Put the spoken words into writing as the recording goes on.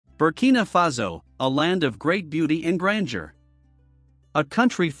Burkina Faso, a land of great beauty and grandeur. A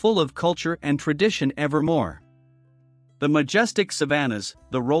country full of culture and tradition evermore. The majestic savannas,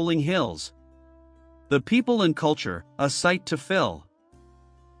 the rolling hills. The people and culture, a sight to fill.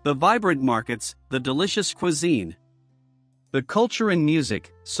 The vibrant markets, the delicious cuisine. The culture and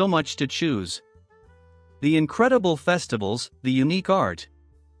music, so much to choose. The incredible festivals, the unique art.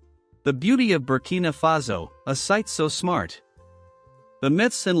 The beauty of Burkina Faso, a sight so smart. The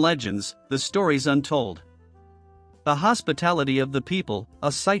myths and legends, the stories untold. The hospitality of the people,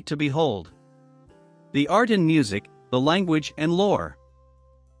 a sight to behold. The art and music, the language and lore,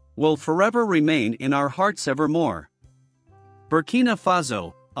 will forever remain in our hearts evermore. Burkina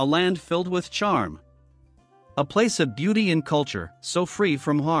Faso, a land filled with charm. A place of beauty and culture, so free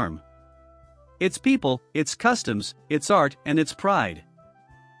from harm. Its people, its customs, its art and its pride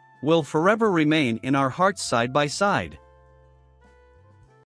will forever remain in our hearts side by side.